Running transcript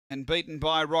And beaten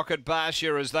by Rocket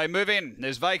Barsha as they move in.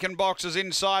 There's vacant boxes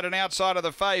inside and outside of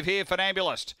the fave here for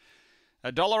Ambulist.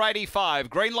 $1.85.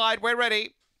 Green light, we're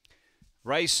ready.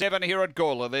 Race 7 here at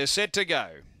Gawler. They're set to go.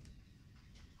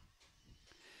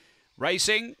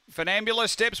 Racing, Funambulist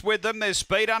steps with them. There's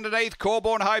speed underneath.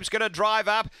 Corborn Hope's going to drive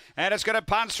up and it's going to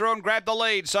punch through and grab the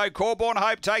lead. So Corborn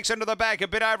Hope takes into the back, a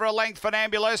bit over a length,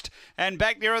 Funambulist. And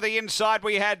back near the inside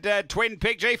we had Twin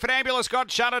Pick. Funambulist got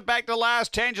shunted back to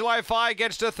last. Tangelo Fire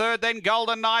gets to third. Then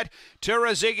Golden Knight,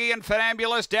 Turazigi and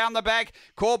Funambulist down the back.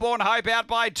 Corborn Hope out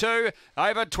by 2.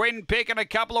 Over Twin Pick and a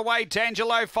couple away.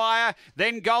 Tangelo Fire.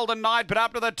 Then Golden Knight, but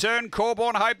up to the turn.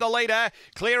 Corborn Hope the leader.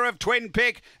 Clear of Twin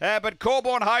Pick. But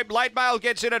Corborn Hope, Late Mail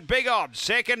gets in at big odds.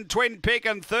 Second, Twin Pick,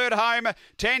 and third home,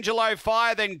 Tangelo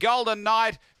Fire, then Golden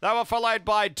Knight. They were followed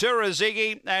by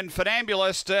Turazigi, and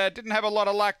Funambulist didn't have a lot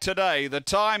of luck today. The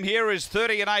time here is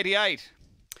 30:88.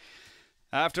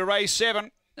 After race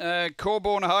 7,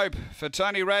 Corborn Hope for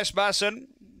Tony Rasmussen.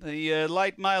 The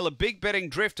Late Mail, a big betting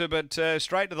drifter, but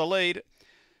straight to the lead.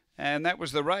 And that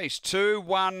was the race. 2,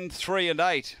 1, 3 and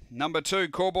 8. Number 2,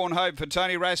 Corborn Hope for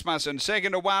Tony Rasmussen.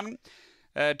 Second to 1,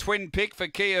 Twin Pick for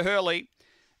Kia Hurley.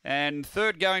 And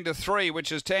third going to 3,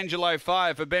 which is Tangelo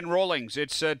Fire for Ben Rawlings.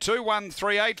 It's 2, 1,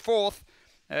 3, 8, fourth.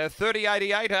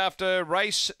 30:88 after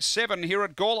race 7 here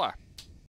at Gawler.